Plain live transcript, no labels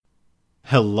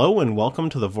Hello and welcome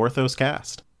to the Vorthos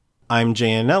Cast. I'm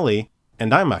Gianelli,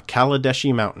 and I'm a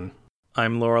Kaladeshi mountain.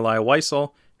 I'm Lorelei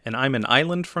Weissel, and I'm an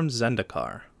island from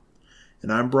Zendikar.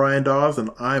 And I'm Brian Dawes,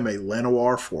 and I'm a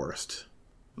Llanowar forest.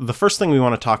 The first thing we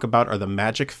want to talk about are the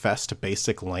Magic Fest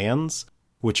basic lands,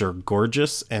 which are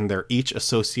gorgeous, and they're each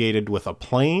associated with a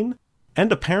plane,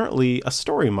 and apparently a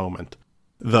story moment.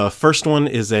 The first one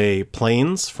is a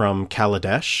plains from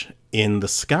Kaladesh. In the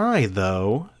sky,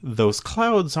 though, those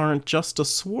clouds aren't just a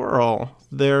swirl.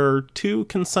 They're two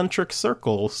concentric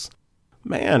circles.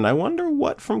 Man, I wonder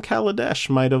what from Kaladesh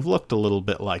might have looked a little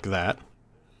bit like that.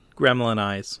 Gremlin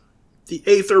eyes. The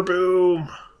Aether Boom!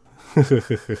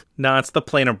 No, it's the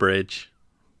planar bridge.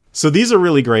 So these are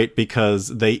really great because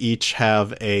they each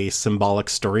have a symbolic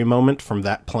story moment from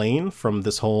that plane, from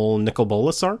this whole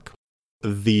Nicol arc.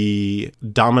 The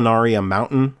Dominaria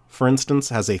Mountain, for instance,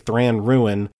 has a Thran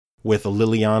ruin with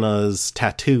Liliana's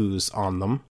tattoos on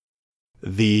them.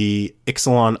 The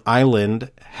Ixalan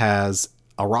Island has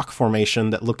a rock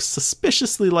formation that looks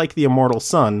suspiciously like the Immortal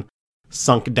Sun,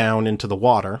 sunk down into the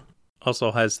water.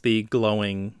 Also has the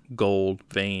glowing gold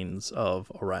veins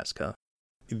of Oraska.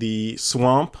 The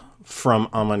swamp from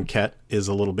Amonkhet is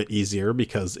a little bit easier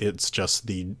because it's just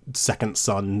the second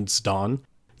sun's dawn.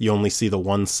 You only see the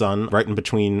one sun right in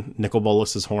between Nicol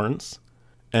Bolas's horns.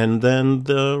 And then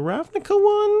the Ravnica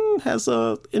one has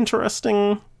a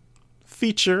interesting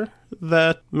feature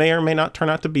that may or may not turn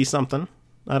out to be something.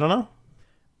 I don't know.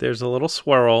 There's a little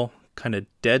swirl, kind of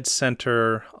dead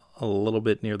center, a little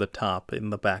bit near the top in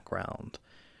the background,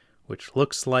 which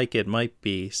looks like it might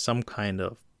be some kind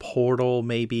of portal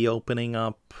maybe opening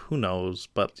up. Who knows?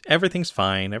 But everything's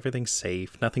fine. Everything's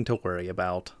safe. Nothing to worry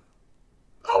about.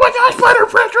 Oh my gosh,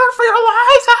 Butterfree, run for your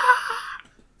lives! Ah!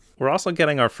 We're also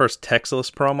getting our first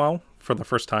textless promo for the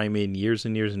first time in years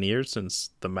and years and years since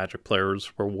the Magic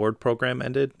Players Reward program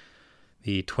ended.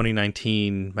 The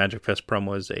 2019 Magic Fest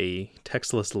promo is a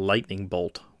textless lightning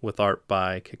bolt with art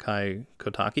by Kikai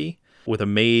Kotaki, with a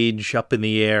mage up in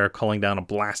the air calling down a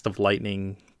blast of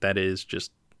lightning that is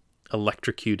just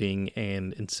electrocuting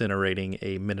and incinerating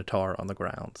a minotaur on the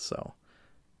ground. So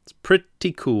it's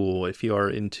pretty cool if you are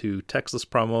into textless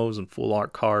promos and full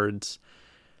art cards.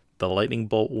 The lightning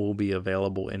bolt will be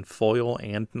available in foil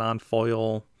and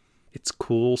non-foil. It's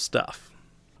cool stuff.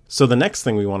 So the next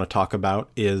thing we want to talk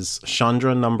about is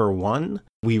Chandra number 1.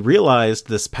 We realized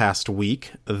this past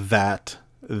week that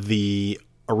the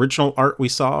original art we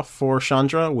saw for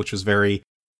Chandra, which was very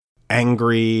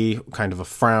angry, kind of a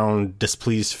frown,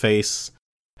 displeased face,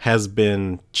 has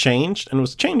been changed, and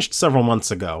was changed several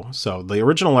months ago. So the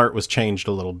original art was changed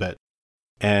a little bit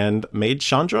and made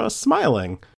Chandra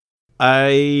smiling.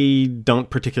 I don't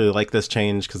particularly like this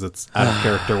change because it's out of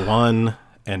character 1,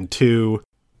 and 2,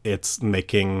 it's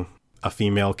making a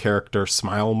female character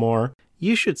smile more.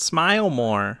 You should smile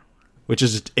more. Which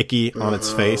is just icky on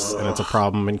its face, and it's a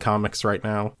problem in comics right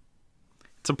now.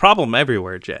 It's a problem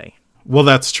everywhere, Jay. Well,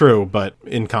 that's true, but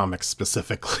in comics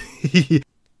specifically.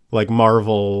 Like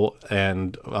Marvel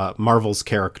and Marvel's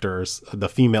characters, the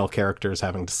female characters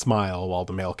having to smile while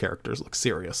the male characters look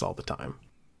serious all the time.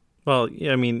 Well,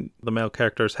 yeah, I mean, the male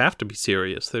characters have to be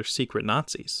serious. They're secret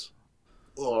Nazis.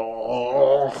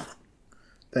 Oh.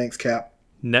 Thanks, Cap.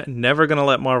 Never gonna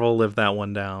let Marvel live that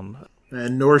one down.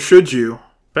 And nor should you.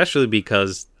 Especially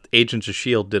because Agents of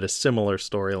S.H.I.E.L.D. did a similar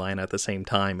storyline at the same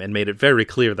time and made it very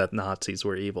clear that Nazis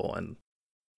were evil. And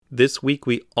this week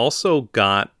we also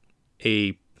got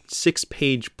a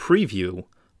 6-page preview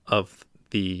of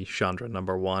the Chandra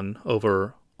number 1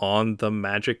 over on the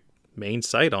Magic main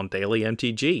site on Daily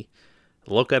MTG.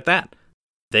 Look at that.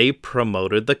 They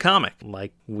promoted the comic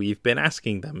like we've been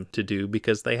asking them to do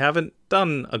because they haven't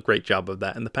done a great job of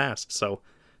that in the past. So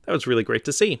that was really great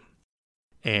to see.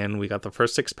 And we got the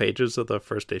first 6 pages of the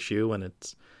first issue, and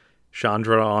it's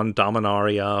Chandra on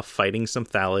Dominaria fighting some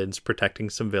Thalids, protecting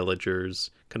some villagers,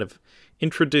 kind of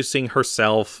introducing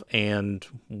herself and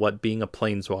what being a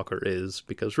planeswalker is.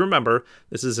 Because remember,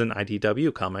 this is an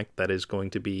IDW comic that is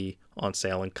going to be on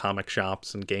sale in comic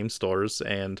shops and game stores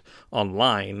and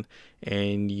online,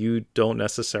 and you don't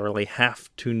necessarily have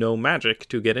to know Magic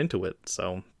to get into it.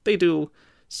 So they do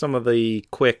some of the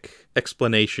quick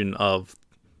explanation of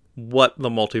what the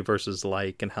multiverse is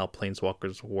like and how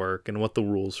planeswalkers work and what the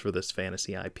rules for this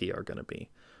fantasy IP are going to be.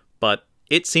 But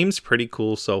it seems pretty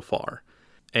cool so far.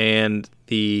 And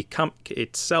the comic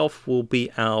itself will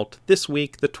be out this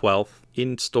week, the 12th,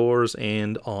 in stores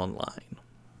and online.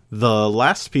 The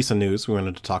last piece of news we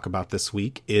wanted to talk about this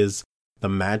week is the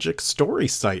Magic story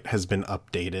site has been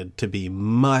updated to be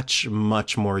much,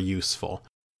 much more useful.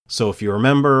 So if you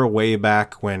remember way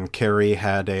back when Carrie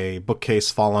had a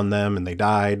bookcase fall on them and they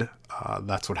died,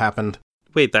 That's what happened.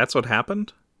 Wait, that's what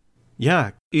happened?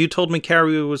 Yeah. You told me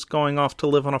Carrie was going off to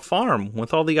live on a farm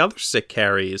with all the other sick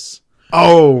Carries.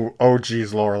 Oh,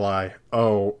 geez, Lorelai.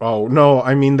 Oh, no,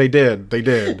 I mean, they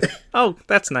did. Oh,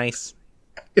 that's nice.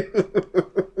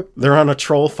 They're on a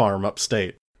troll farm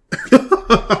upstate.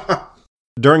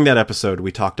 During that episode,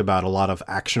 we talked about a lot of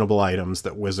actionable items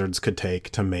that wizards could take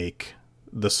to make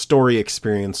the story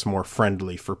experience more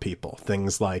friendly for people.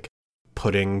 Things like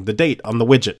putting the date on the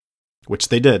widget, which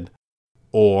they did,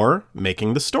 or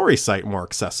making the story site more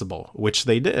accessible, which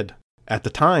they did. At the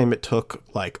time, it took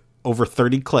like over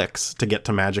 30 clicks to get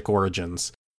to Magic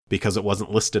Origins because it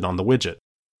wasn't listed on the widget.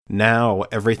 Now,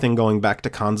 everything going back to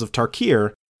Khans of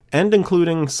Tarkir, and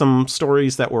including some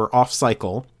stories that were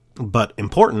off-cycle, but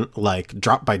important, like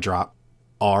Drop by Drop,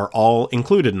 are all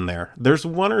included in there. There's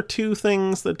one or two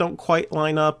things that don't quite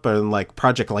line up, and like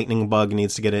Project Lightning Bug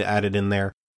needs to get it added in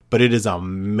there, but it is a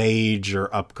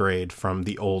major upgrade from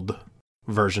the old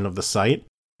version of the site,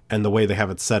 and the way they have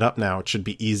it set up now, it should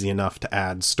be easy enough to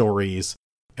add stories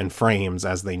and frames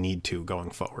as they need to going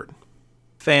forward.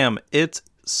 Fam, it's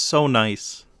so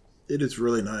nice. It is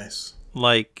really nice.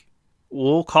 Like,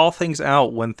 we'll call things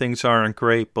out when things aren't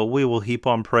great, but we will heap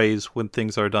on praise when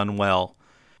things are done well.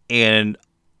 And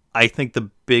I think the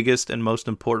biggest and most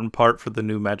important part for the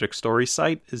new Magic Story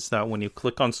site is that when you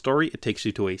click on story, it takes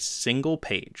you to a single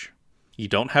page. You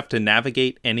don't have to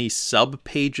navigate any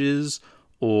sub-pages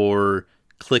or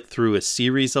click through a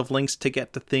series of links to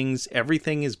get to things.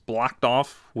 Everything is blocked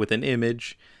off with an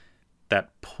image that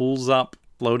pulls up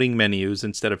loading menus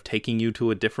instead of taking you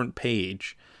to a different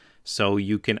page. So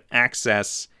you can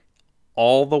access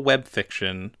all the web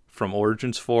fiction from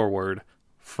Origins forward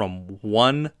from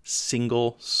one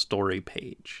single story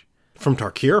page. From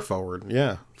Tarkir forward,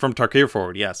 yeah. From Tarkir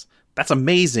forward, yes. That's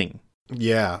amazing.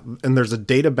 Yeah, and there's a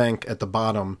data bank at the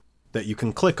bottom that you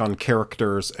can click on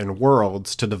characters and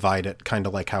worlds to divide it, kind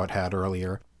of like how it had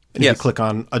earlier. And yes. If you click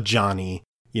on Ajani,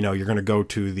 you're going to go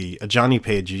to the Ajani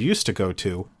page you used to go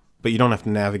to, but you don't have to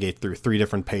navigate through 3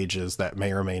 different pages that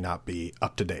may or may not be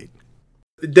up to date.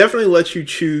 It definitely lets you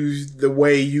choose the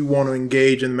way you want to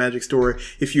engage in the Magic story.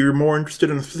 If you're more interested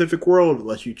in a specific world, it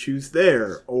lets you choose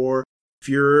there. Or if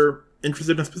you're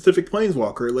interested in a specific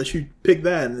Planeswalker, it lets you pick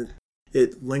that. And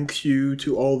it links you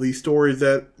to all these stories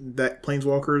that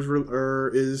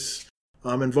Planeswalker is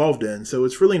involved in. So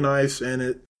it's really nice, and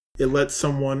it lets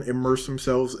someone immerse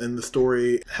themselves in the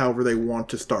story however they want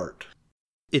to start.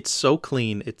 It's so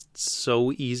clean. It's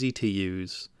so easy to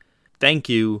use. Thank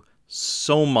you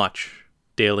so much,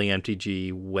 Daily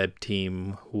MTG, web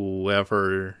team,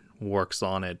 whoever works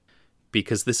on it,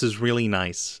 because this is really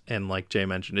nice. And like Jay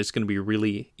mentioned, it's going to be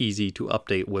really easy to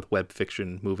update with web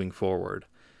fiction moving forward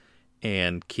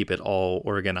and keep it all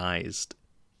organized.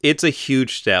 It's a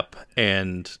huge step,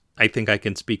 and I think I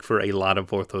can speak for a lot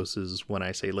of Vorthoses when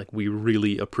I say, like, we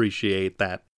really appreciate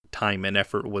that time and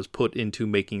effort was put into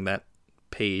making that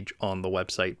page on the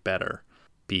website better.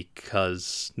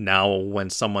 Because now when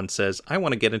someone says, I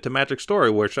want to get into Magic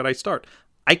Story, where should I start?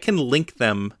 I can link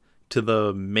them to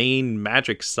the main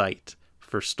Magic site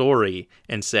for story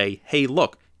and say, hey,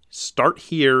 look, start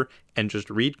here and just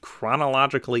read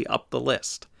chronologically up the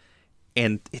list.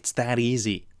 And it's that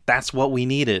easy. That's what we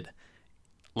needed.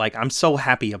 Like, I'm so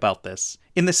happy about this.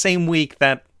 In the same week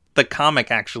that the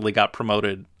comic actually got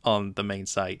promoted on the main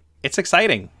site. It's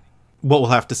exciting. What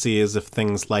we'll have to see is if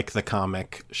things like the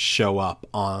comic show up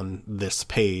on this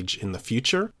page in the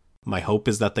future. My hope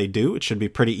is that they do. It should be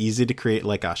pretty easy to create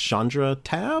like a Chandra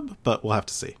tab, but we'll have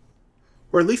to see.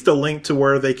 Or at least a link to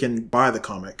where they can buy the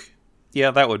comic.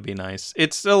 Yeah, that would be nice.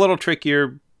 It's a little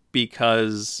trickier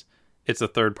because it's a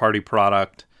third-party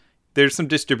product. There's some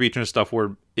distribution stuff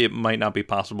where it might not be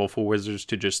possible for Wizards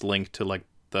to just link to like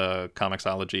the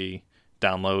Comixology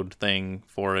download thing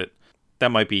for it.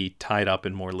 That might be tied up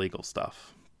in more legal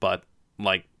stuff. But,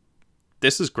 like,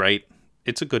 this is great.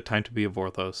 It's a good time to be a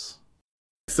Vorthos.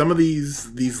 Some of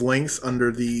these links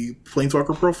under the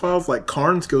Planeswalker profiles, like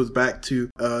Karn's goes back to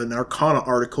an Arcana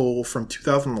article from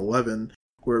 2011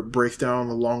 where it breaks down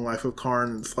the long life of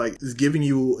Karn. It's giving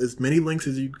you as many links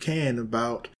as you can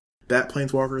about that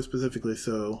Planeswalker specifically,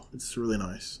 so it's really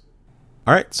nice.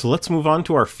 All right, so let's move on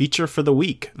to our feature for the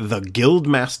week, the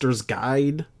Guildmaster's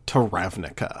Guide to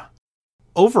Ravnica.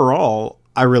 Overall,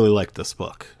 I really like this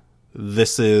book.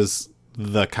 This is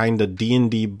the kind of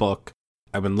D&D book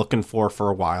I've been looking for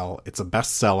a while. It's a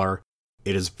bestseller.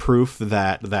 It is proof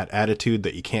that that attitude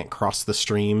that you can't cross the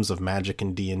streams of Magic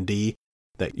and D&D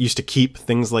that used to keep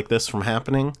things like this from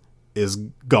happening is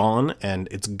gone, and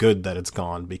it's good that it's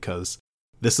gone because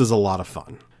this is a lot of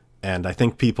fun. And I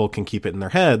think people can keep it in their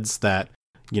heads that,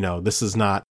 this is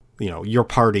not your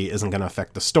party isn't going to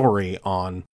affect the story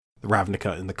on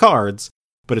Ravnica in the cards,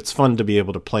 but it's fun to be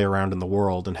able to play around in the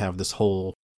world and have this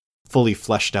whole fully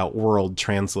fleshed out world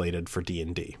translated for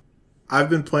D&D. I've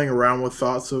been playing around with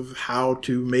thoughts of how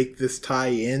to make this tie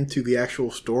into the actual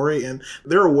story, and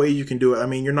there are ways you can do it. I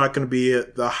mean, you're not going to be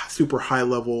at the super high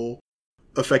level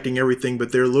affecting everything,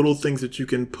 but there are little things that you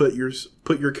can put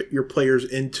your players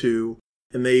into,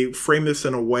 and they frame this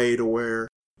in a way to where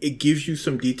it gives you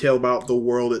some detail about the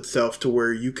world itself, to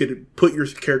where you could put your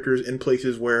characters in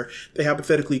places where they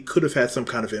hypothetically could have had some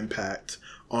kind of impact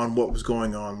on what was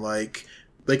going on. Like,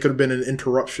 they could have been an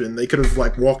interruption. They could have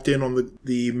walked in on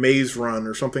the maze run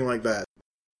or something like that.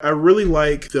 I really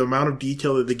like the amount of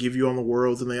detail that they give you on the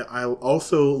worlds, and I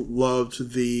also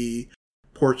loved the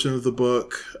portions of the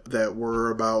book that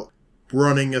were about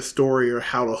running a story or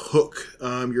how to hook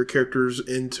your characters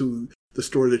into the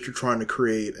story that you're trying to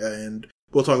create. And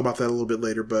we'll talk about that a little bit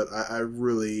later, but I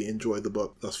really enjoyed the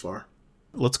book thus far.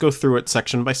 Let's go through it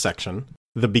section by section.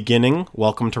 The beginning,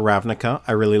 Welcome to Ravnica,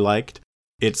 I really liked.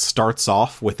 It starts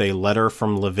off with a letter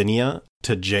from Lavinia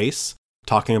to Jace,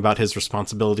 talking about his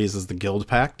responsibilities as the Guild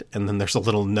Pact, and then there's a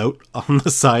little note on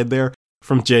the side there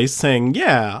from Jace saying,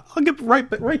 yeah, I'll get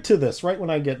right to this, right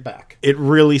when I get back. It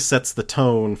really sets the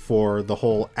tone for the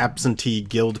whole absentee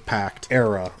Guild Pact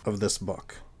era of this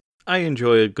book. I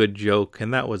enjoy a good joke,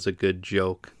 and that was a good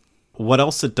joke. What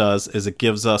else it does is it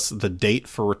gives us the date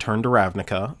for Return to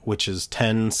Ravnica, which is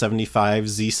 1075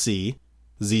 ZC,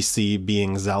 ZC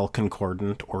being Zal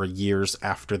Concordant, or years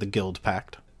after the Guild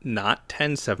Pact. Not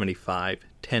 1075,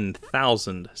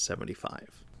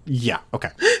 10,075. Yeah, okay.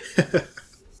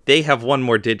 They have one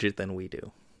more digit than we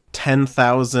do.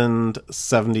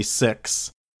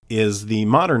 10,076 is the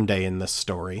modern day in this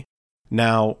story.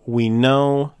 Now, we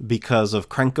know because of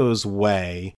Krenko's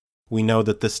Way, we know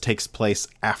that this takes place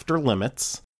after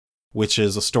Limits, which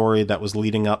is a story that was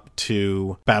leading up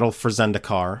to Battle for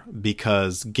Zendikar,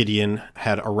 because Gideon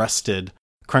had arrested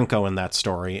Krenko in that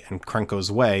story, and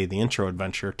Krenko's Way, the intro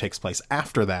adventure, takes place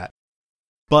after that.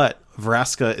 But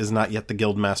Vraska is not yet the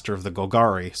Guildmaster of the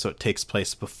Golgari, so it takes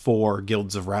place before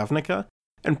Guilds of Ravnica,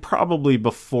 and probably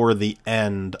before the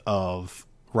end of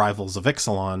Rivals of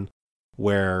Ixalan,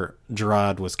 where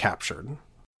Gerard was captured.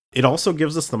 It also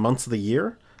gives us the months of the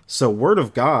year, so Word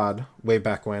of God, way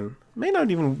back when, may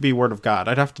not even be Word of God,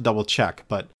 I'd have to double check,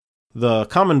 but the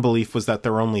common belief was that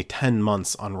there were only 10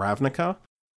 months on Ravnica,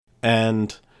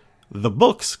 and the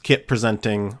books kept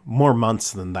presenting more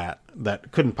months than that.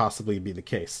 That couldn't possibly be the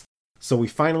case. So we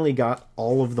finally got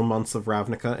all of the months of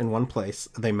Ravnica in one place.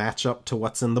 They match up to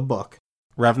what's in the book.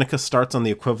 Ravnica starts on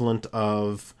the equivalent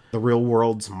of the real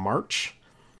world's March,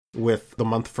 with the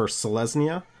month for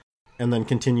Selesnya, and then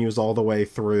continues all the way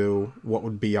through what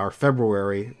would be our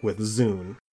February with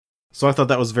Zune. So I thought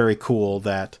that was very cool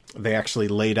that they actually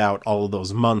laid out all of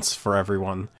those months for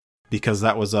everyone, because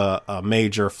that was a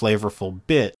major flavorful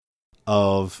bit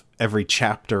of every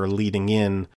chapter leading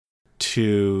in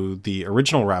to the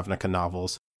original Ravnica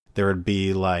novels. There would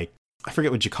be I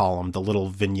forget what you call them, the little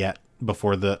vignette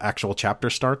before the actual chapter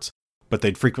starts, but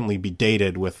they'd frequently be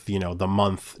dated with, the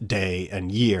month, day,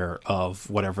 and year of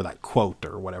whatever that quote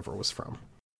or whatever was from.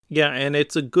 Yeah, and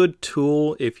it's a good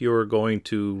tool if you're going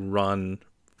to run,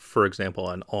 for example,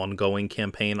 an ongoing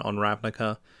campaign on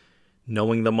Ravnica,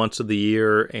 knowing the months of the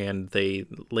year, and they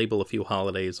label a few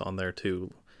holidays on there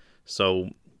too. So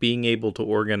being able to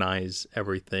organize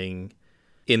everything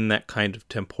in that kind of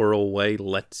temporal way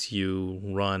lets you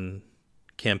run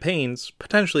campaigns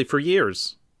potentially for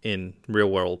years in real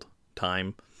world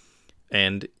time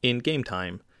and in game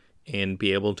time, and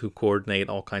be able to coordinate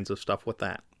all kinds of stuff with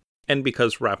that. And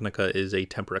because Ravnica is a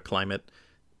temperate climate,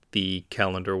 the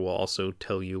calendar will also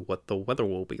tell you what the weather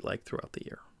will be like throughout the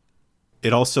year.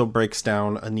 It also breaks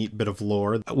down a neat bit of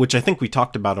lore, which I think we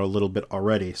talked about a little bit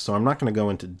already, so I'm not going to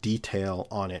go into detail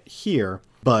on it here,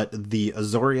 but the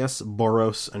Azorius,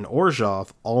 Boros, and Orzhov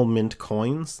all mint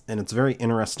coins, and it's very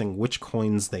interesting which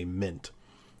coins they mint.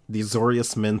 The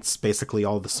Azorius mints basically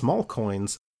all the small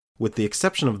coins, with the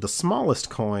exception of the smallest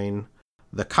coin,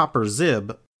 the copper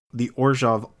zib. The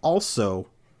Orzhov also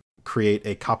create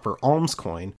a copper alms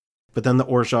coin, but then the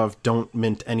Orzhov don't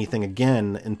mint anything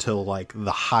again until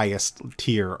the highest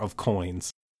tier of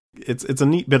coins. It's a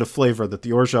neat bit of flavor that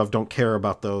the Orzhov don't care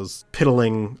about those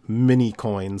piddling mini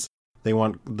coins. They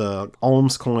want the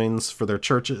alms coins for their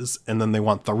churches, and then they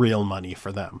want the real money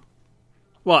for them.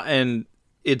 Well, and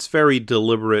it's very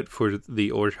deliberate for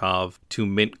the Orzhov to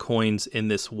mint coins in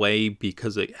this way,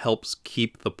 because it helps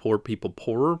keep the poor people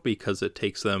poorer, because it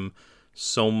takes them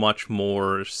so much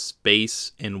more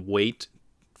space and weight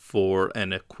for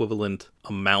an equivalent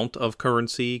amount of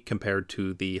currency compared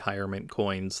to the higher mint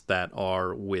coins that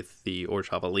are with the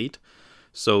Orzhov elite.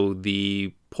 So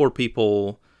the poor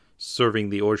people serving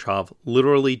the Orzhov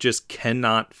literally just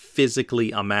cannot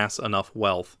physically amass enough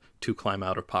wealth to climb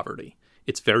out of poverty.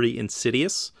 It's very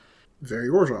insidious. Very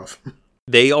Orzhov.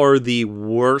 They are the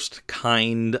worst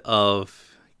kind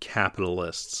of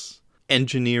capitalists,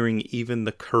 engineering even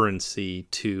the currency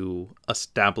to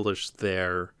establish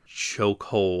their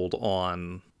chokehold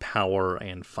on power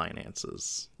and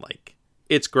finances. Like,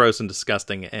 it's gross and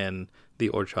disgusting, and the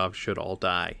Orzhov should all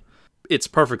die. It's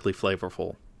perfectly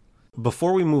flavorful.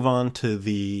 Before we move on to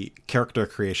the character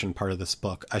creation part of this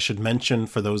book, I should mention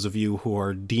for those of you who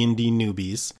are D&D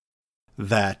newbies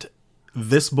that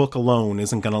this book alone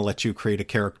isn't going to let you create a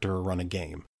character or run a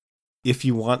game. If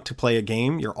you want to play a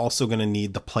game, you're also going to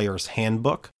need the player's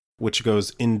handbook, which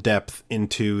goes in depth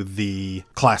into the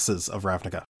classes of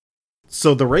Ravnica.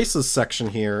 So the races section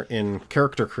here in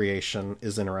character creation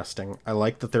is interesting. I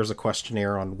like that there's a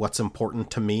questionnaire on what's important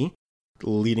to me,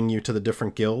 leading you to the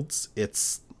different guilds.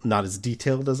 It's not as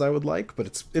detailed as I would like, but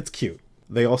it's cute.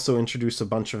 They also introduce a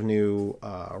bunch of new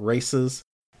races,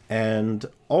 and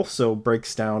also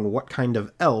breaks down what kind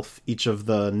of elf each of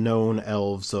the known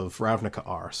elves of Ravnica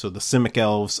are. So the Simic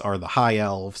elves are the high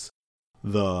elves,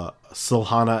 the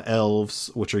Silhana elves,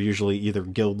 which are usually either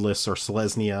guildless or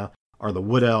Selesnya, are the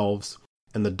wood elves,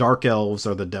 and the dark elves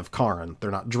are the Devkarin.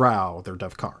 They're not drow, they're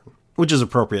Devkarin, which is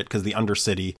appropriate because the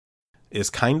Undercity is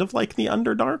kind of like the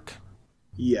Underdark.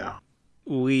 Yeah.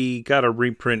 We got a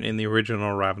reprint in the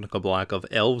original Ravnica block of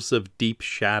Elves of Deep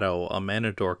Shadow, a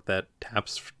mana dork that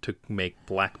taps to make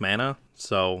black mana.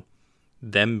 So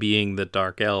them being the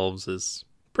Dark Elves is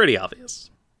pretty obvious.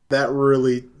 That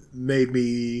really made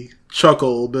me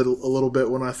chuckle a little bit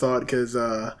when I saw it, because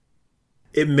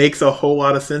it makes a whole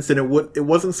lot of sense, and it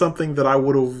wasn't something that I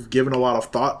would have given a lot of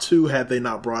thought to had they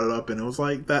not brought it up, and it was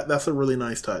like, that's a really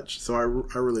nice touch. So I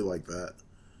really like that.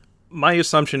 My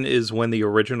assumption is when the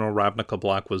original Ravnica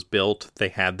block was built, they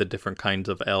had the different kinds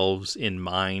of elves in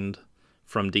mind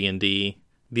from D&D.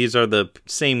 These are the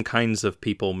same kinds of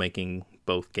people making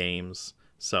both games,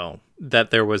 so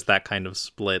that there was that kind of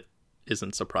split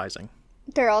isn't surprising.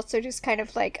 They're also just kind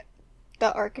of like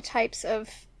the archetypes of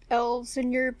elves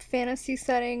in your fantasy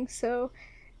setting, so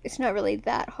it's not really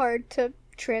that hard to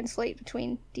translate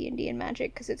between D&D and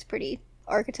Magic, because it's pretty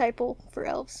archetypal for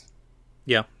elves.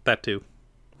 Yeah, that too.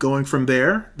 Going from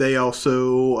there, they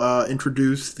also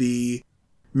introduce the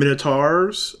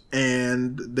Minotaurs,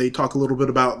 and they talk a little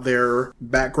bit about their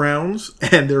backgrounds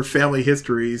and their family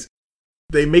histories.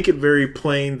 They make it very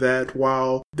plain that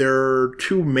while there are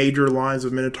two major lines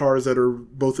of Minotaurs that are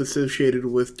both associated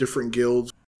with different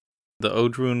guilds. The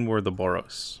Odrun were the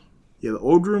Boros. Yeah, the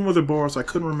Odrun were the Boros. I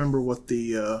couldn't remember what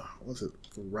the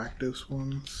Rakdos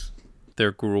ones?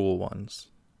 They're Gruul ones.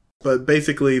 But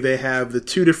basically, they have the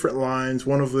two different lines,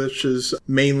 one of which is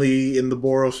mainly in the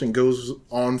Boros and goes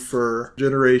on for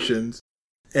generations.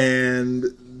 And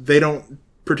they don't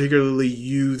particularly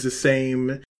use the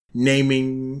same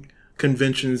naming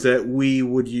conventions that we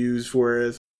would use,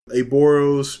 whereas a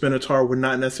Boros Minotaur would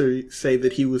not necessarily say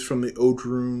that he was from the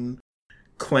Odrun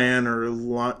clan or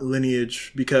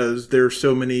lineage, because there are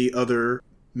so many other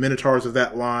Minotaurs of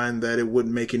that line that it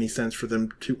wouldn't make any sense for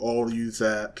them to all use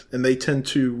that. And they tend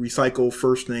to recycle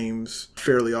first names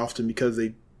fairly often because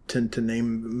they tend to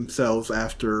name themselves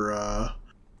after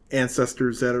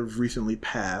ancestors that have recently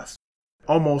passed.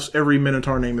 Almost every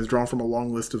Minotaur name is drawn from a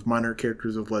long list of minor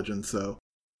characters of legend, so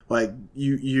like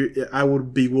I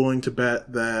would be willing to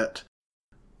bet that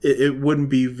it wouldn't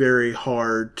be very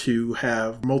hard to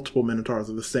have multiple Minotaurs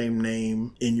of the same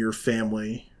name in your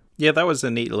family. Yeah, that was a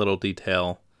neat little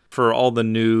detail. For all the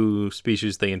new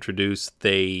species they introduced,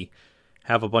 they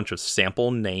have a bunch of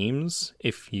sample names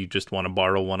if you just want to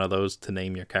borrow one of those to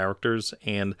name your characters.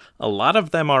 And a lot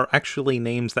of them are actually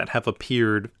names that have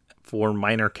appeared for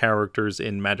minor characters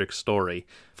in Magic Story.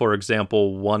 For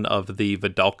example, one of the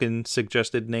Vidalcan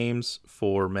suggested names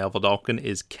for male Vidalcan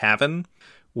is Cavan,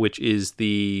 which is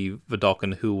the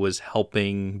Vidalcan who was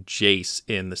helping Jace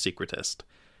in The Secretist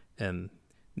and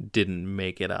didn't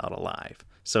make it out alive.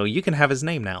 So you can have his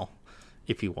name now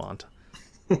if you want.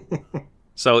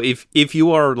 So if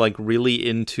you are like really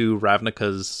into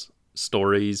Ravnica's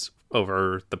stories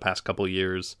over the past couple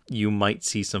years, you might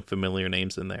see some familiar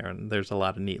names in there, and there's a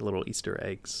lot of neat little Easter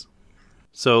eggs.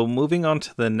 So moving on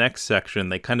to the next section,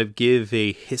 they kind of give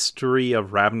a history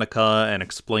of Ravnica and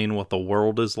explain what the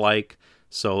world is like.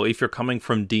 So if you're coming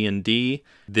from D&D,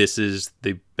 this is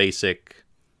the basic,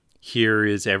 here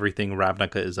is everything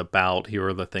Ravnica is about. Here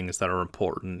are the things that are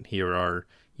important. Here are,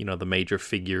 the major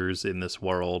figures in this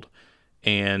world.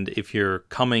 And if you're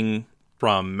coming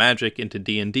from Magic into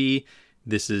D&D,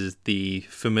 this is the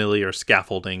familiar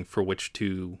scaffolding for which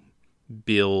to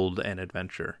build an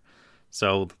adventure.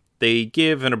 So they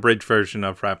give an abridged version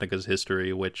of Ravnica's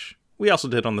history, which we also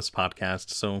did on this podcast,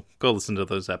 so go listen to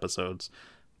those episodes.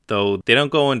 Though they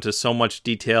don't go into so much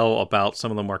detail about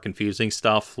some of the more confusing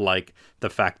stuff, like the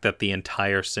fact that the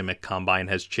entire Simic Combine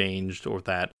has changed, or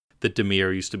that the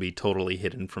Dimir used to be totally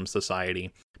hidden from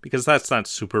society, because that's not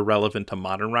super relevant to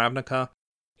modern Ravnica,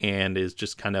 and is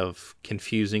just kind of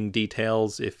confusing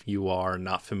details if you are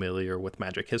not familiar with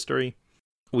Magic history.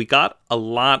 We got a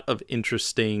lot of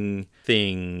interesting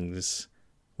things.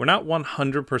 We're not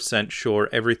 100% sure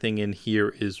everything in here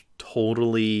is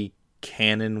totally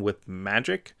canon with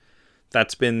Magic.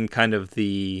 That's been kind of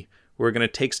we're going to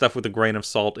take stuff with a grain of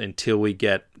salt until we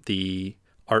get the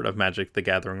Art of Magic: The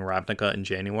Gathering Ravnica in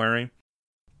January.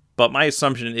 But my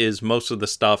assumption is most of the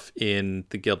stuff in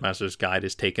the Guildmaster's Guide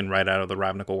is taken right out of the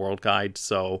Ravnica World Guide,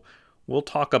 so we'll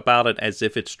talk about it as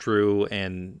if it's true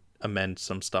and amend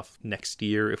some stuff next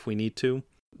year if we need to.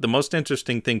 The most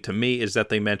interesting thing to me is that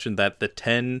they mentioned that the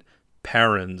 10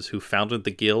 Parents who founded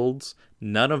the guilds,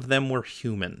 none of them were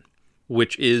human,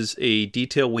 which is a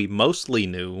detail we mostly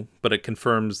knew, but it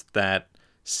confirms that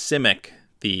Simic,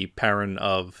 the parent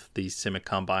of the Simic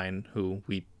Combine, who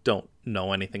we don't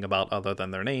know anything about other than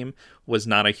their name, was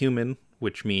not a human,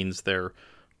 which means they're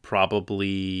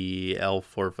probably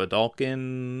elf or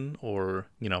Vidalcan, or,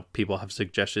 people have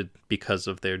suggested because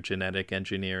of their genetic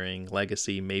engineering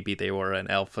legacy, maybe they were an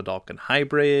elf Vidalcan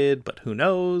hybrid, but who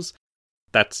knows?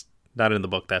 That's not in the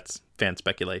book, that's fan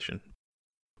speculation.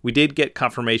 We did get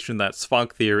confirmation that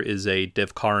Svogthir is a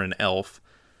Devkaran elf,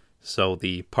 so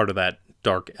the part of that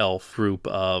dark elf group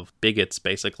of bigots,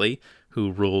 basically,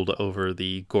 who ruled over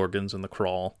the Gorgons and the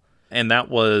Crawl. And that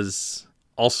was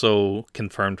also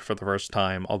confirmed for the first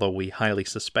time, although we highly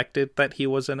suspected that he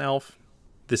was an elf.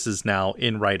 This is now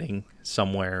in writing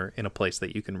somewhere in a place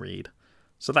that you can read.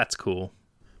 So that's cool.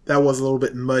 That was a little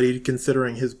bit muddied,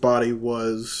 considering his body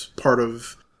was part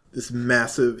of this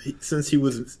massive... Since he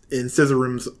was in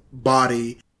Scissorum's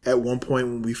body at one point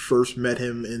when we first met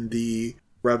him in the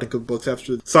Ravnica books,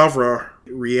 after Savra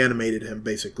reanimated him,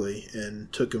 basically,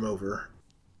 and took him over.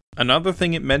 Another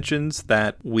thing it mentions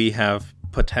that we have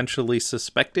potentially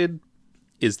suspected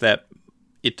is that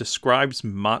it describes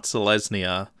Mot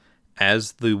Selesnya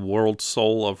as the world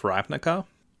soul of Ravnica,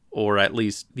 or at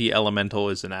least the elemental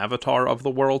is an avatar of the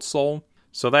world soul.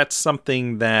 So that's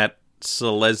something that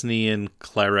Selesnyan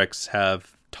clerics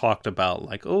have talked about,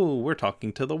 like, oh, we're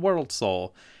talking to the world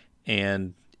soul.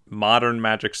 And modern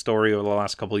Magic story over the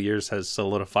last couple of years has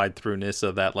solidified through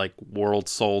Nissa that, like, world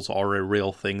souls are a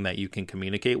real thing that you can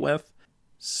communicate with.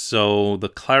 So the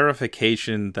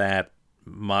clarification that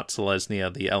Mot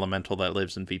Selesnya, the elemental that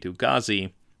lives in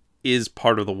Vitu-Ghazi, is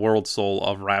part of the world soul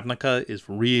of Ravnica is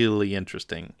really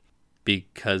interesting,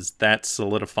 because that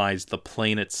solidifies the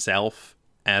plane itself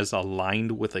as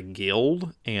aligned with a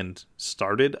guild and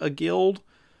started a guild.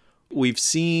 We've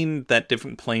seen that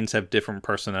different planes have different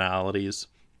personalities.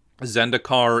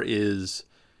 Zendikar is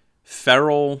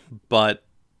feral, but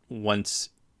once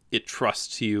it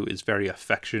trusts you, is very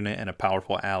affectionate and a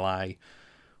powerful ally.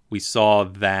 We saw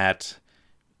that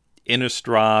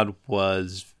Innistrad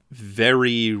was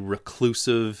very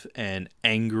reclusive and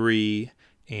angry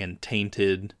and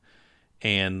tainted,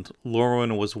 and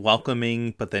Lorwyn was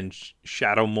welcoming, but then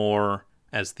Shadowmoor,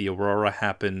 as the Aurora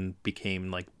happened,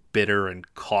 became like bitter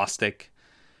and caustic,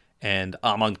 and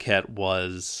Amonkhet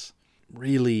was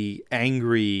really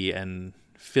angry and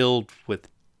filled with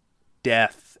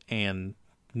death and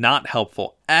not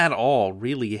helpful at all,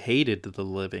 really hated the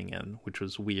living in, which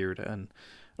was weird. And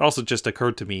it also just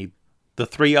occurred to me, the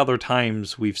 3 other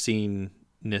times we've seen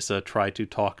Nissa try to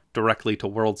talk directly to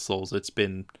world souls, it's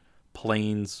been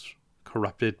planes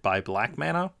corrupted by black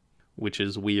mana, which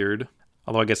is weird.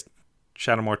 Although I guess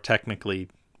Shadowmoor technically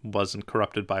wasn't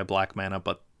corrupted by black mana,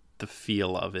 but the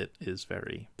feel of it is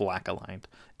very black aligned.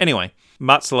 Anyway,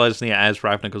 Mot Selesnya as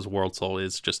Ravnica's world soul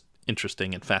is just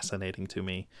interesting and fascinating to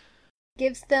me.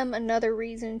 Gives them another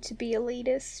reason to be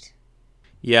elitist.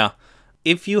 Yeah.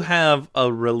 If you have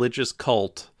a religious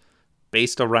cult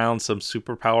based around some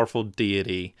super powerful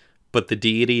deity, but the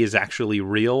deity is actually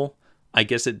real, I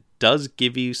guess it does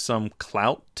give you some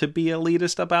clout to be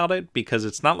elitist about it, because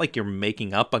it's not like you're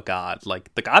making up a god.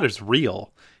 Like, the god is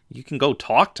real. You can go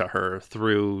talk to her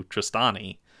through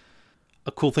Tristani.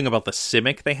 A cool thing about the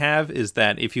Simic they have is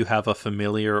that if you have a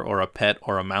familiar or a pet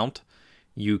or a mount,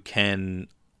 you can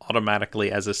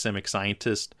automatically, as a Simic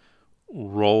scientist,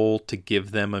 roll to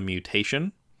give them a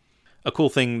mutation. A cool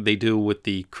thing they do with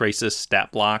the Crisis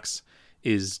stat blocks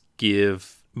is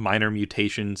give minor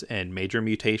mutations and major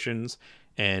mutations,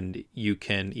 and you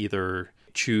can either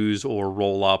choose or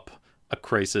roll up a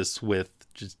Crisis with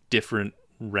just different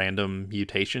random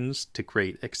mutations to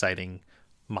create exciting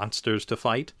monsters to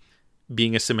fight.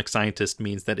 Being a Simic scientist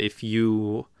means that if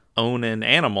you own an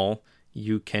animal,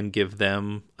 you can give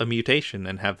them a mutation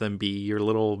and have them be your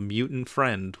little mutant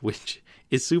friend, which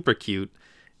is super cute.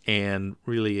 And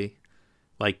really,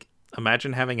 like,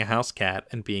 imagine having a house cat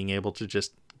and being able to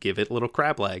just give it little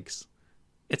crab legs.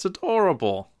 It's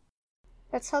adorable.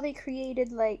 That's how they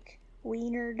created, like,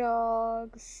 wiener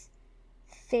dogs,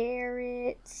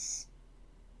 ferrets,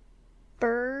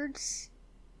 birds.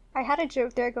 I had a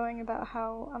joke there going about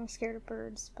how I'm scared of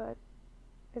birds, but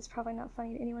it's probably not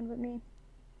funny to anyone but me.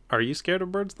 Are you scared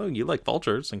of birds, though? You like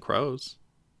vultures and crows.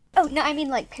 Oh, no, I mean,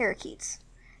 like, parakeets.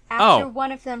 After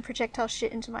one of them projectile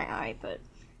shit into my eye, but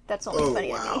that's only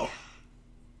funny to me.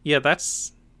 Yeah,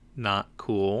 that's not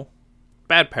cool.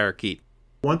 Bad parakeet.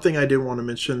 One thing I did want to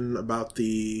mention about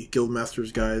the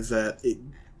Guildmasters guy is that it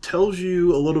tells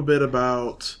you a little bit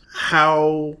about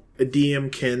how a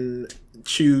DM can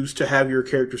choose to have your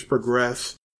characters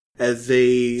progress as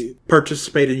they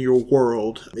participate in your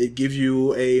world. It gives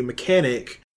you a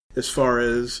mechanic as far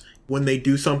as when they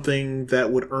do something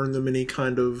that would earn them any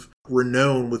kind of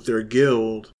renown with their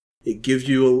guild. It gives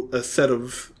you a set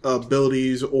of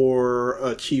abilities or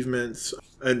achievements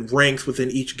and ranks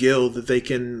within each guild that they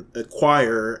can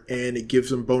acquire, and it gives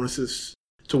them bonuses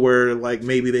to where, like,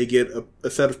 maybe they get a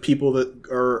set of people that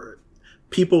are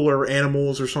people or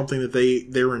animals or something that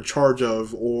they're in charge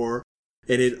of,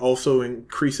 and it also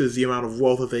increases the amount of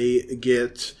wealth that they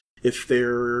get if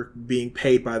they're being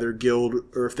paid by their guild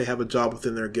or if they have a job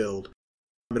within their guild.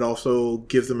 It also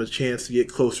gives them a chance to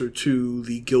get closer to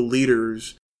the guild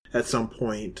leaders at some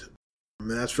point, and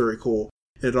that's very cool.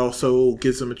 It also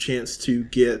gives them a chance to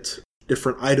get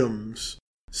different items.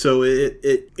 So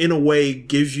it in a way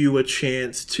gives you a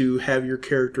chance to have your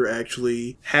character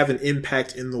actually have an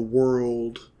impact in the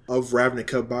world of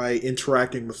Ravnica by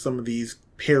interacting with some of these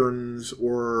parents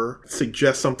or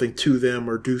suggest something to them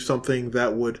or do something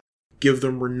that would give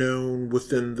them renown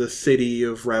within the city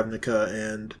of Ravnica.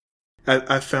 And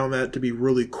I found that to be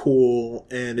really cool,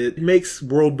 and it makes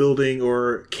world building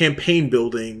or campaign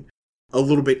building a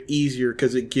little bit easier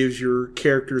because it gives your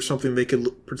characters something they could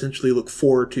potentially look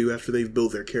forward to after they've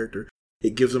built their character.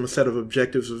 It gives them a set of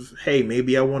objectives of, hey,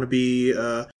 maybe I want to be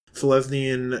a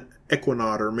Selesnian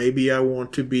Equinaut, or maybe I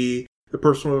want to be the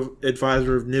personal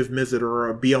advisor of Niv Mizzet,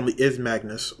 or be on the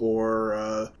Ismagnus,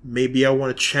 or maybe I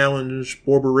want to challenge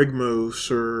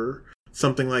Borborygmos, or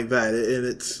something like that. And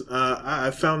it's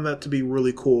I found that to be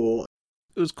really cool.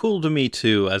 It was cool to me,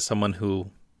 too, as someone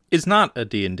who is not a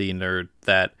D&D nerd,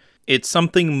 that it's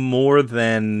something more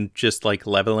than just like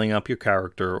leveling up your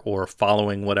character or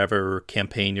following whatever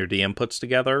campaign your DM puts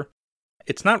together.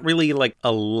 It's not really like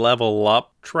a level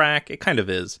up track. It kind of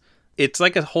is. It's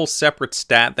like a whole separate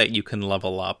stat that you can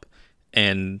level up,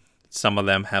 and some of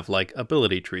them have like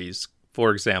ability trees.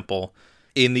 For example,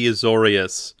 in the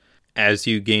Azorius, as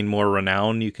you gain more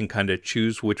renown, you can kind of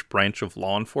choose which branch of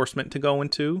law enforcement to go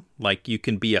into. Like, you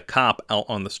can be a cop out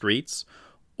on the streets,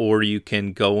 or you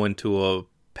can go into a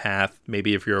path,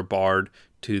 maybe if you're a bard,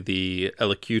 to the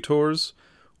Elocutors,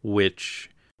 which...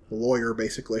 lawyer,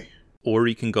 basically. Or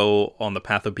you can go on the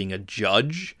path of being a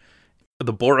judge.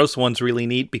 The Boros one's really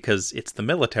neat because it's the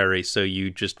military, so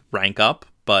you just rank up,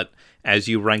 but as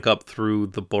you rank up through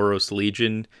the Boros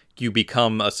Legion, you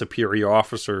become a superior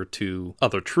officer to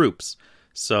other troops.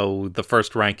 So the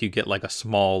first rank you get like a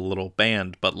small little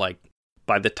band, but like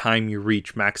by the time you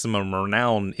reach maximum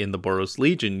renown in the Boros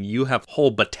Legion, you have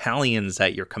whole battalions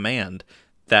at your command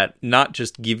that not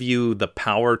just give you the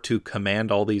power to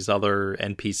command all these other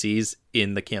NPCs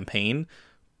in the campaign,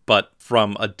 but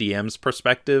from a DM's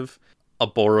perspective, a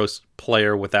Boros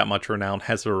player with that much renown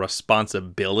has a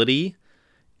responsibility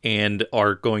and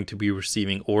are going to be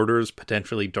receiving orders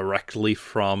potentially directly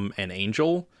from an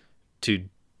angel to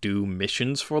do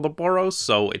missions for the Boros.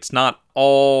 So it's not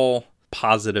all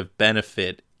positive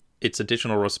benefit. It's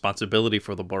additional responsibility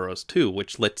for the Boros too,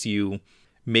 which lets you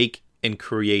make and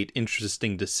create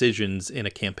interesting decisions in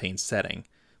a campaign setting.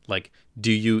 Like,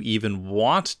 do you even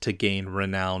want to gain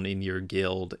renown in your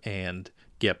guild and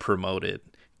get promoted?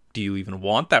 Do you even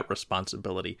want that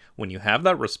responsibility? When you have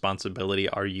that responsibility,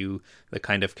 are you the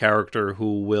kind of character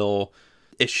who will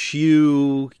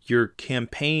eschew your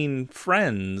campaign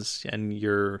friends and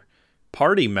your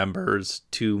party members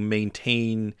to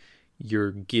maintain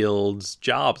your guild's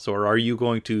jobs, or are you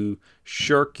going to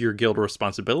shirk your guild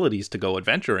responsibilities to go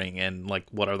adventuring, and like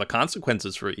what are the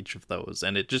consequences for each of those?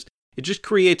 And it just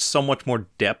creates so much more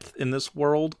depth in this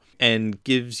world and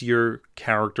gives your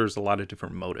characters a lot of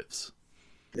different motives.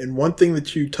 And one thing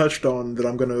that you touched on that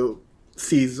I'm going to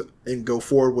seize and go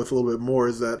forward with a little bit more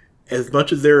is that as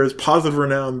much as there is positive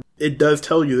renown, it does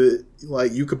tell you that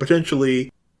like you could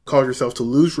potentially cause yourself to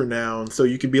lose renown. So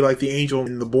you could be like the angel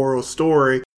in the Boros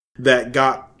story that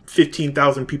got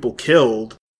 15,000 people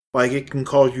killed. Like it can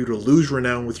cause you to lose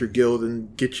renown with your guild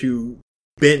and get you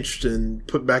benched and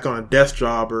put back on a desk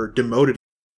job or demoted.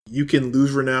 You can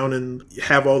lose renown and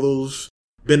have all those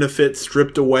benefits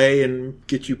stripped away and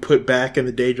get you put back in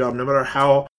the day job, no matter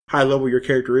how high level your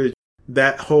character is.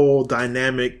 That whole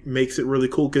dynamic makes it really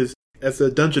cool because as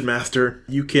a dungeon master,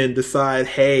 you can decide,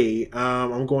 hey,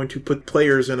 I'm going to put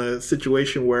players in a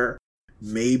situation where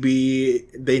maybe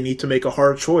they need to make a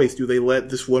hard choice. Do they let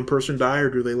this one person die or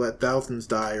do they let thousands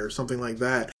die or something like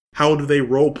that? How do they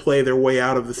role play their way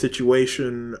out of the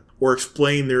situation or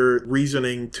explain their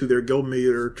reasoning to their guild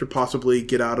leader to possibly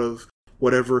get out of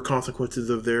whatever consequences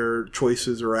of their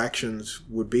choices or actions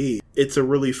would be? It's a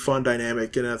really fun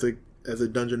dynamic, and as a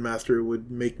dungeon master, it would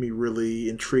make me really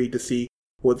intrigued to see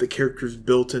what the characters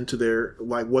built into their,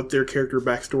 like what their character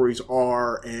backstories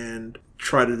are, and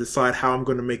try to decide how I'm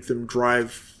going to make them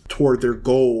drive toward their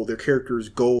goal, their character's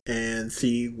goal, and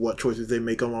see what choices they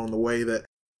make along the way that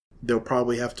they'll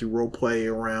probably have to role play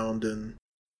around and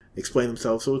explain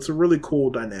themselves. So it's a really cool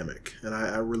dynamic, and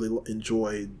I really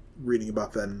enjoyed reading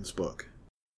about that in this book.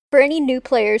 For any new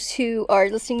players who are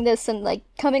listening to this and like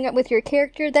coming up with your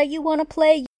character that you want to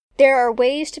play, there are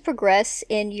ways to progress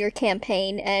in your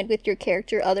campaign and with your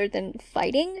character other than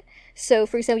fighting. So,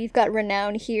 for example, you've got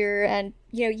renown here, and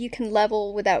you can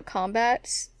level without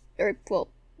combat,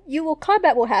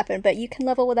 combat will happen, but you can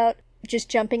level without just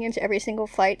jumping into every single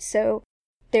fight. So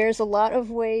there's a lot of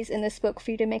ways in this book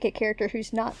for you to make a character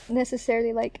who's not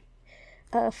necessarily like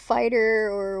a fighter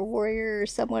or a warrior or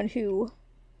someone who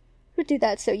would do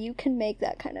that. So you can make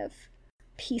that kind of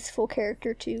peaceful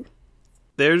character too.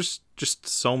 There's just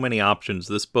so many options.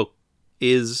 This book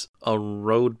is a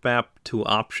roadmap to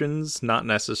options, not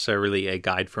necessarily a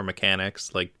guide for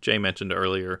mechanics. Like Jay mentioned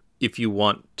earlier, if you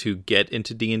want to get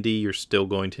into D&D, you're still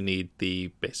going to need the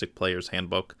basic player's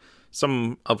handbook,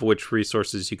 some of which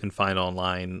resources you can find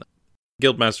online.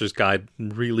 Guildmaster's Guide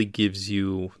really gives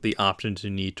you the options you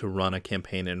need to run a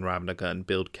campaign in Ravnica and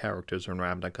build characters in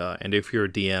Ravnica, and if you're a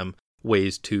DM,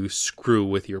 ways to screw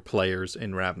with your players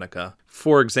in Ravnica.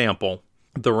 For example,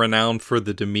 the renown for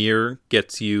the Dimir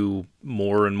gets you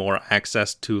more and more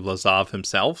access to Lazav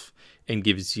himself and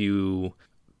gives you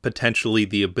potentially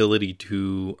the ability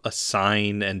to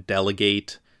assign and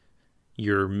delegate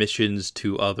your missions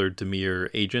to other Dimir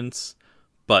agents.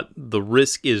 But the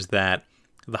risk is that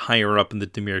the higher up in the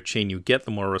Dimir chain you get,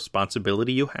 the more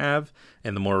responsibility you have.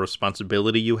 And the more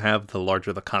responsibility you have, the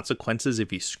larger the consequences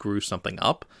if you screw something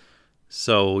up.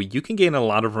 So you can gain a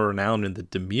lot of renown in the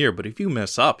Dimir, but if you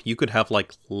mess up, you could have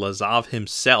like Lazav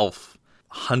himself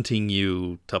hunting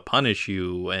you to punish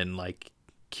you and like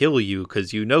kill you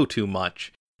because you know too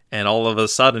much. And all of a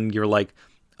sudden you're like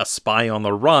a spy on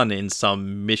the run in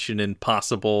some Mission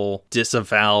Impossible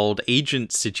disavowed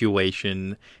agent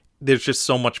situation. There's just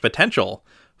so much potential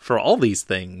for all these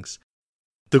things.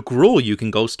 The Gruul, you can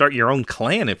go start your own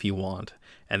clan if you want.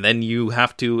 And then you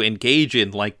have to engage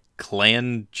in like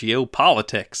clan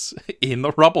geopolitics in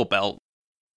the Rubble Belt.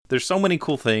 There's so many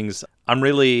cool things. I'm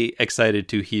really excited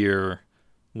to hear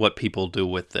what people do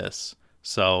with this.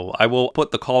 So I will put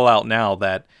the call out now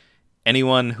that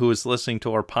anyone who is listening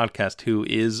to our podcast who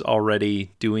is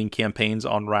already doing campaigns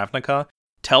on Ravnica,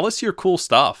 tell us your cool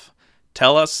stuff.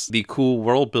 Tell us the cool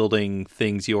world building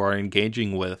things you are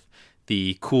engaging with,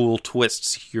 the cool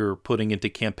twists you're putting into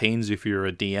campaigns if you're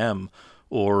a DM,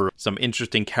 or some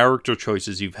interesting character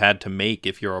choices you've had to make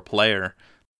if you're a player.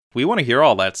 We want to hear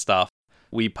all that stuff.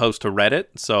 We post to Reddit,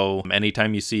 so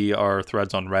anytime you see our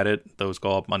threads on Reddit, those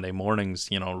go up Monday mornings,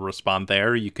 respond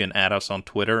there. You can add us on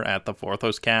Twitter at the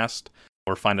Vorthoscast,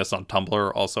 or find us on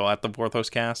Tumblr, also at the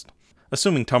Vorthoscast.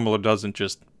 Assuming Tumblr doesn't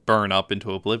just burn up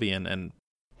into oblivion. And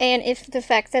if the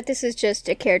fact that this is just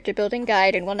a character building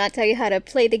guide and will not tell you how to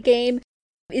play the game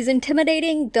is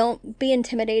intimidating, don't be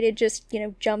intimidated, just,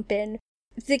 jump in.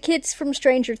 The kids from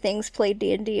Stranger Things played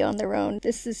D&D on their own.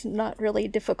 This is not really a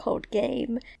difficult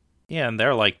game. Yeah, and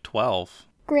they're like 12.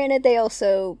 Granted, they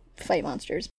also fight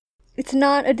monsters. It's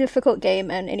not a difficult game,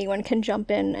 and anyone can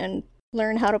jump in and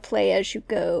learn how to play as you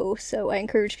go. So I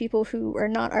encourage people who are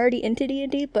not already into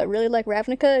D&D, but really like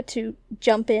Ravnica, to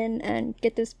jump in and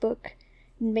get this book.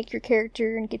 make your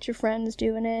character and get your friends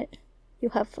doing it.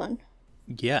 You'll have fun.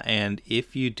 Yeah, and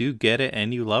if you do get it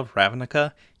and you love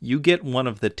Ravnica, you get one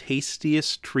of the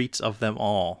tastiest treats of them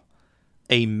all.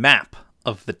 A map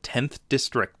of the 10th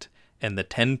district and the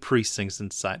 10 precincts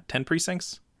inside. 10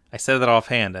 precincts? I said that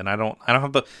offhand, and I don't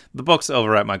have the book's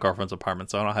over at my girlfriend's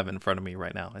apartment, so I don't have it in front of me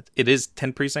right now. It is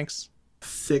 10 precincts?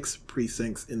 6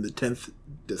 precincts in the 10th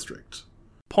district.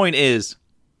 Point is,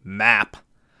 map.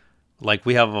 Like,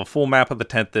 we have a full map of the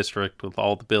 10th district with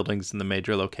all the buildings and the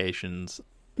major locations.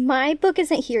 My book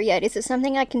isn't here yet. Is it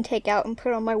something I can take out and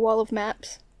put on my wall of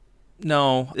maps?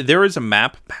 No, there is a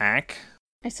map pack.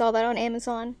 I saw that on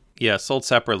Amazon. Yeah, sold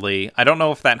separately. I don't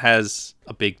know if that has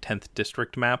a big 10th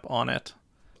district map on it.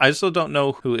 I also don't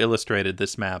know who illustrated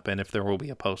this map and if there will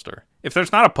be a poster. If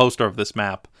there's not a poster of this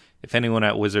map, if anyone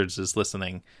at Wizards is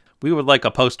listening, we would like a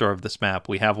poster of this map.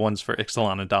 We have ones for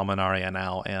Ixalan and Dominaria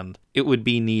now, and it would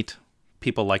be neat.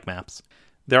 People like maps.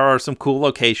 There are some cool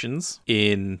locations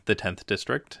in the 10th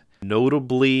district,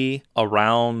 notably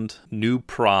around New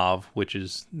Prov, which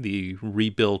is the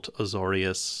rebuilt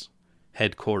Azorius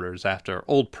headquarters after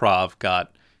Old Prov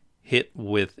got hit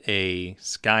with a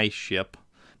sky ship.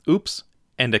 Oops.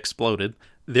 And exploded.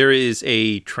 There is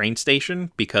a train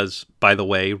station because, by the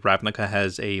way, Ravnica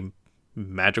has a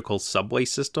magical subway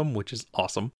system, which is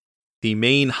awesome. The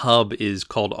main hub is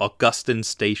called Augustin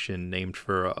Station, named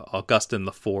for Augustin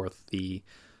IV, the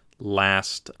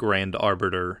last Grand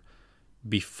Arbiter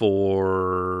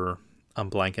before... I'm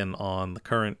blanking on the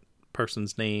current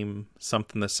person's name,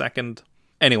 something the second.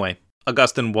 Anyway,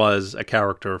 Augustin was a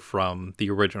character from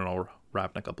the original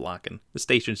Ravnica block, and the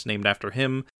station's named after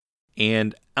him.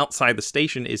 And outside the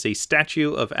station is a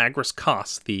statue of Agris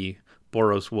Kos, the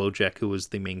Boros Wojek, who was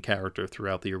the main character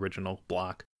throughout the original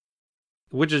block.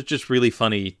 Which is just really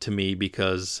funny to me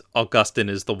because Augustin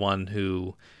is the one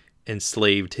who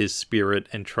enslaved his spirit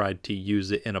and tried to use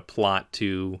it in a plot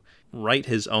to write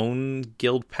his own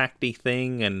guild pacty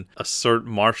thing and assert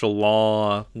martial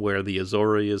law where the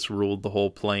Azorius ruled the whole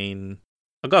plane.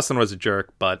 Augustin was a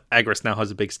jerk, but Agris now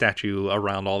has a big statue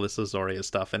around all this Azorius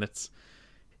stuff, and it's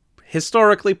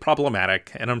historically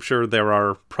problematic, and I'm sure there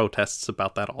are protests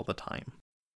about that all the time.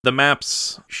 The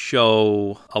maps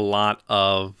show a lot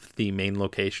of the main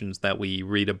locations that we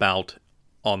read about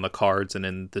on the cards and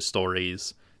in the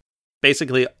stories.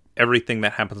 Basically, everything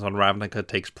that happens on Ravnica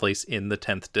takes place in the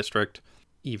 10th district,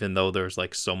 even though there's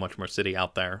like so much more city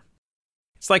out there.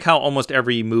 It's like how almost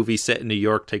every movie set in New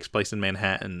York takes place in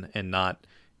Manhattan and not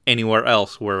anywhere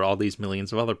else where all these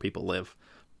millions of other people live.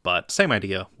 But same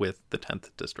idea with the 10th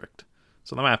district.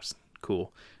 So the map's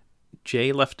cool.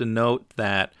 Jay left a note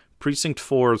that Precinct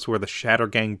 4 is where the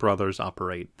Shattergang brothers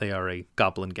operate. They are a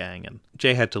goblin gang, and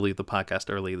Jay had to leave the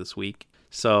podcast early this week.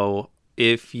 So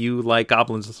if you like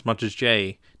goblins as much as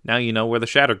Jay, now you know where the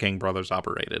Shattergang brothers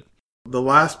operated. The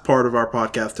last part of our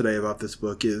podcast today about this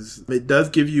book is it does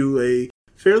give you a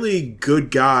fairly good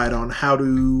guide on how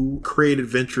to create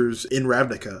adventures in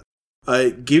Ravnica.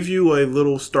 It gives you a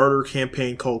little starter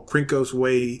campaign called Krinko's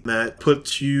Way that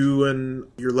puts you and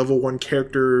your level 1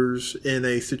 characters in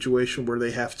a situation where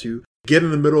they have to get in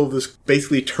the middle of this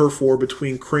basically turf war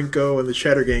between Krinko and the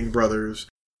Shattergang brothers,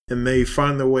 and they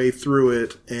find their way through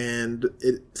it, and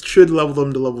it should level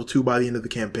them to level 2 by the end of the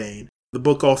campaign. The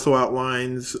book also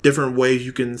outlines different ways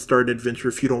you can start an adventure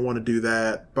if you don't want to do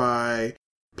that, by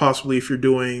possibly if you're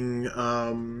doing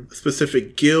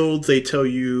specific guilds, they tell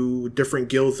you different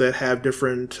guilds that have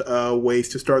different ways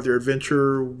to start their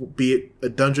adventure, be it a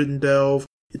dungeon delve.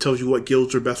 It tells you what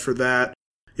guilds are best for that.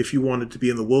 If you wanted to be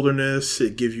in the wilderness,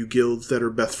 it gives you guilds that are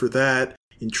best for that.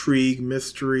 Intrigue,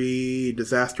 mystery,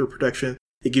 disaster protection.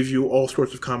 It gives you all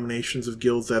sorts of combinations of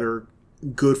guilds that are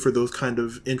good for those kind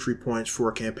of entry points for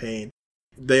a campaign.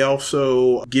 They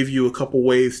also give you a couple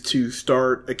ways to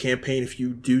start a campaign if you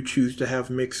do choose to have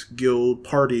mixed guild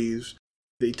parties.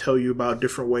 They tell you about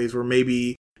different ways where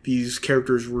maybe these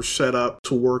characters were set up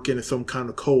to work in some kind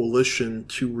of coalition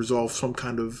to resolve some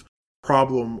kind of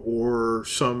problem, or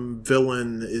some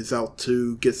villain is out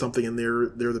to get something, and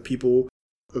they're the people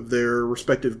of their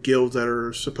respective guilds that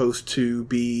are supposed to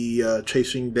be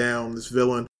chasing down this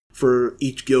villain for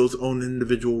each guild's own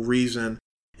individual reason.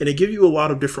 And it gives you a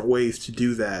lot of different ways to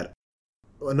do that.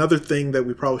 Another thing that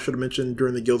we probably should have mentioned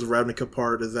during the Guilds of Ravnica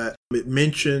part is that it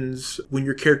mentions, when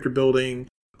you're character building,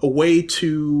 a way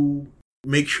to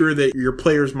make sure that your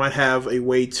players might have a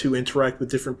way to interact with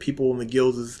different people in the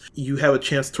guilds is you have a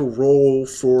chance to roll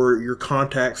for your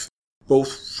contacts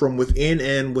both from within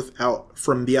and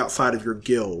from the outside of your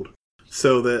guild.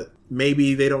 So that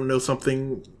maybe they don't know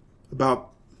something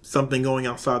about something going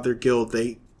outside their guild,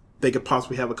 they could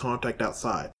possibly have a contact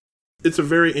outside. It's a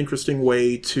very interesting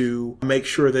way to make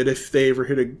sure that if they ever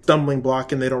hit a stumbling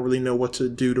block and they don't really know what to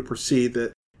do to proceed,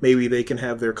 that maybe they can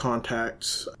have their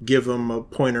contacts give them a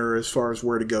pointer as far as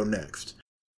where to go next.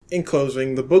 In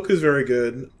closing, the book is very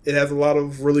good. It has a lot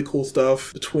of really cool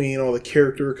stuff between all the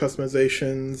character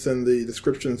customizations and the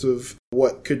descriptions of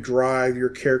what could drive your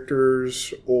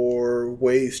characters or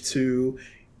ways to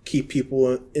keep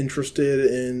people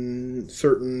interested in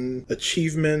certain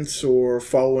achievements or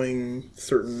following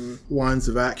certain lines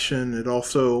of action. It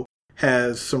also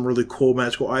has some really cool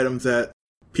magical items that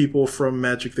people from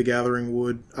Magic the Gathering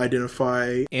would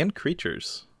identify. And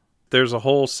creatures. There's a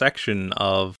whole section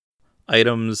of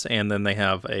items, and then they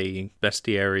have a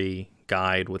bestiary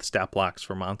guide with stat blocks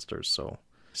for monsters. So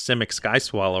Simic Sky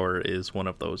Swallower is one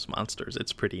of those monsters.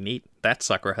 It's pretty neat. That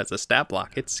sucker has a stat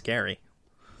block. It's scary.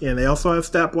 Yeah, and they also have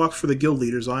stat blocks for the guild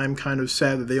leaders. I am kind of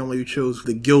sad that they only chose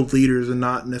the guild leaders and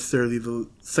not necessarily the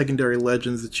secondary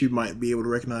legends that you might be able to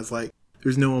recognize. Like,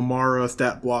 there's no Amara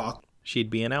stat block.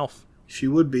 She'd be an elf. She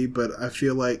would be, but I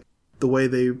feel like the way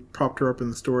they propped her up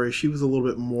in the story, she was a little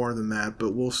bit more than that,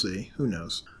 but we'll see. Who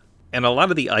knows? And a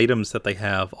lot of the items that they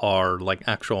have are like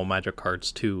actual magic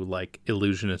cards too, like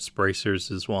Illusionist Bracers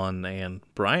is one, and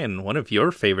Brian, one of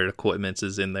your favorite equipments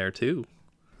is in there too.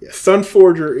 Yeah,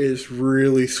 Sunforger is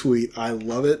really sweet. I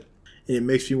love it, and it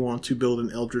makes me want to build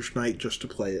an Eldritch Knight just to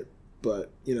play it.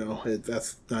 But,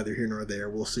 that's neither here nor there.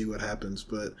 We'll see what happens,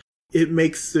 but it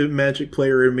makes the Magic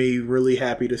player in me really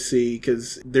happy to see,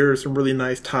 because there are some really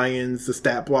nice tie-ins. The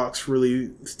stat blocks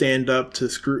really stand up to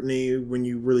scrutiny when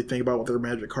you really think about what their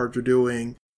Magic cards are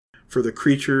doing. For the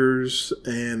creatures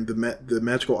and the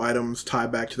magical items tie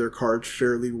back to their cards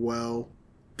fairly well.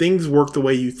 Things work the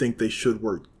way you think they should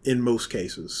work in most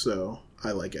cases, so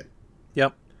I like it.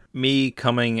 Yep. Me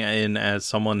coming in as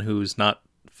someone who's not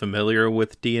familiar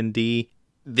with D&D,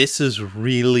 this is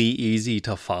really easy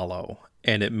to follow.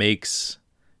 And it makes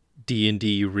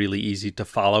D&D really easy to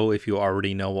follow if you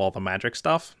already know all the magic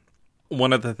stuff.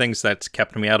 One of the things that's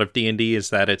kept me out of D&D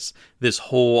is that it's this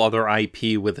whole other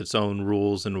IP with its own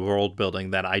rules and world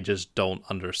building that I just don't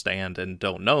understand and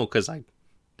don't know because I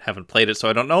haven't played it, so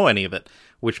I don't know any of it,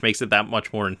 which makes it that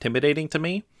much more intimidating to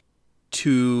me.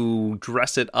 To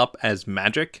dress it up as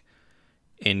magic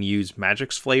and use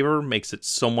magic's flavor makes it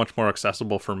so much more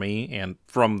accessible for me, and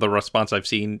from the response I've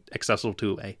seen, accessible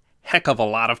to a heck of a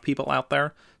lot of people out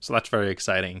there, so that's very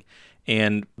exciting.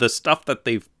 And the stuff that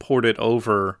they've ported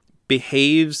over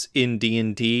behaves in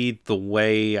D&D the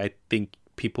way I think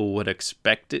people would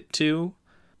expect it to.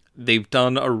 They've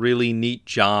done a really neat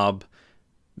job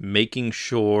making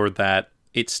sure that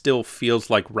it still feels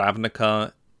like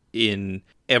Ravnica in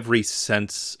every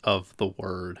sense of the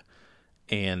word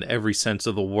and every sense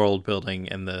of the world building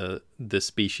and the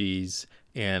species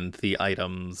and the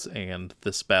items and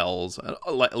the spells.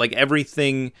 Like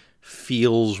everything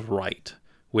feels right,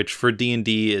 which for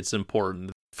D&D it's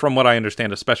important. From what I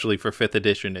understand, especially for 5th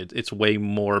edition, it's way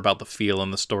more about the feel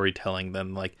and the storytelling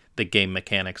than like the game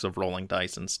mechanics of rolling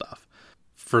dice and stuff.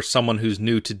 For someone who's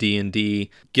new to D&D,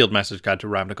 Guildmaster's Guide to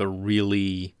Ravnica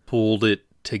really pulled it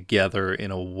together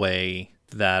in a way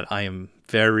that I am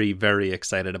very, very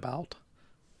excited about.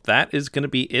 That is going to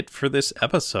be it for this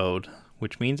episode,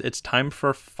 which means it's time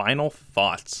for final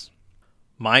thoughts.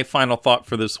 My final thought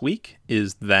for this week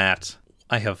is that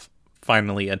I have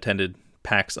finally attended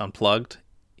PAX Unplugged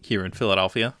here in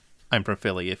Philadelphia. I'm from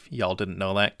Philly, if y'all didn't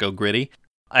know that. Go Gritty.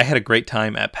 I had a great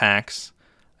time at PAX.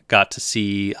 Got to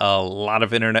see a lot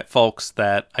of internet folks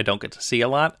that I don't get to see a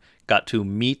lot. Got to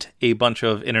meet a bunch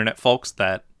of internet folks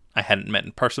that I hadn't met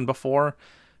in person before.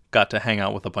 Got to hang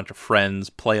out with a bunch of friends,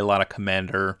 play a lot of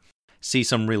Commander, see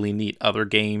some really neat other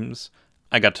games.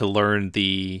 I got to learn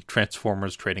the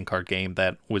Transformers trading card game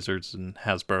that Wizards and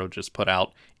Hasbro just put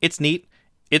out. It's neat.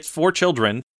 It's for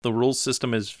children. The rules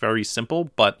system is very simple,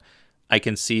 but I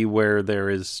can see where there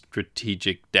is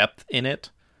strategic depth in it.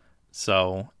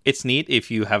 So it's neat. If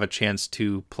you have a chance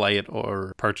to play it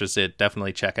or purchase it,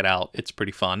 definitely check it out. It's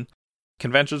pretty fun.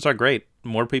 Conventions are great.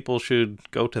 More people should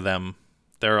go to them.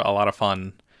 They're a lot of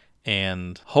fun.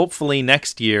 And hopefully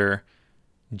next year,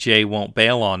 Jay won't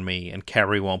bail on me and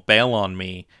Carrie won't bail on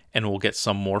me, and we'll get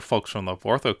some more folks from the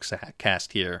Vorthos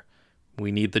cast here.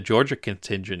 We need the Georgia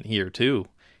contingent here too.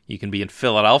 You can be in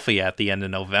Philadelphia at the end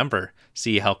of November.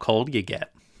 See how cold you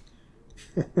get.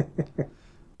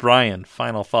 Brian,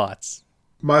 final thoughts.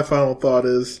 My final thought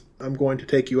is I'm going to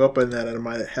take you up on that, and I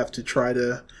might have to try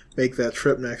to make that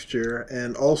trip next year.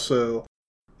 And also,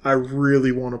 I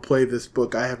really want to play this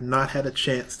book. I have not had a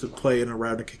chance to play in a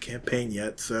Ravnica campaign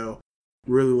yet, so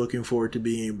really looking forward to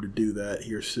being able to do that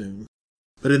here soon.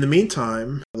 But in the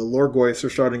meantime, the Lorgoyths are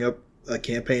starting up a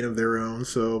campaign of their own,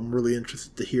 so I'm really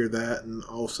interested to hear that, and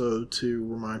also to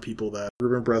remind people that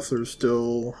Ruben Bressler's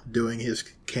still doing his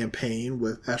campaign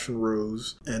with Ashen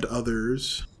Rose and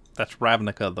others. That's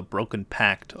Ravnica, the Broken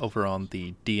Pact, over on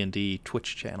the D&D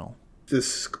Twitch channel.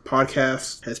 This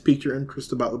podcast has piqued your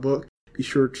interest about the book. Be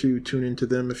sure to tune into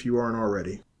them if you aren't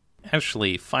already.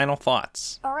 Ashley, final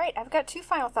thoughts. All right, I've got two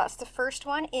final thoughts. The first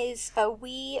one is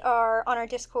we are on our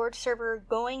Discord server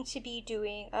going to be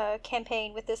doing a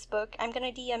campaign with this book. I'm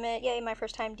going to DM it. Yay, my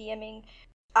first time DMing.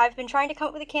 I've been trying to come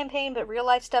up with a campaign, but real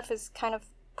life stuff has kind of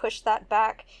pushed that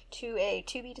back to a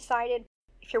to be decided.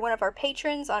 If you're one of our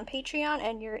patrons on Patreon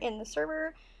and you're in the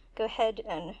server, go ahead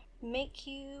and make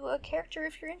you a character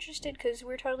if you're interested, because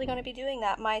we're totally going to be doing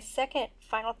that. My second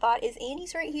final thought is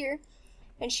Annie's right here,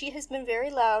 and she has been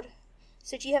very loud.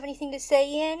 So do you have anything to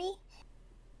say, Annie?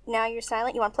 Now you're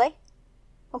silent. You want to play?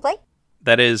 Want to play?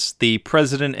 That is the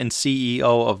president and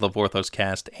CEO of the Vorthos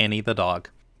cast, Annie the dog.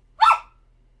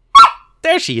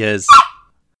 There she is.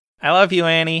 I love you,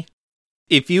 Annie.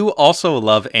 If you also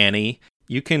love Annie,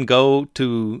 you can go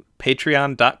to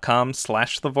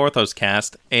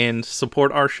patreon.com/thevorthoscast and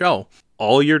support our show.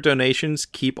 All your donations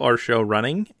keep our show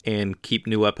running and keep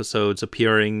new episodes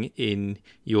appearing in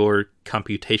your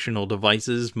computational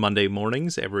devices Monday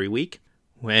mornings every week.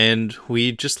 And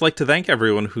we'd just like to thank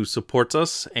everyone who supports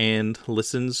us and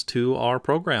listens to our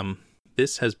program.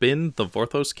 This has been the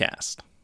Vorthos Cast.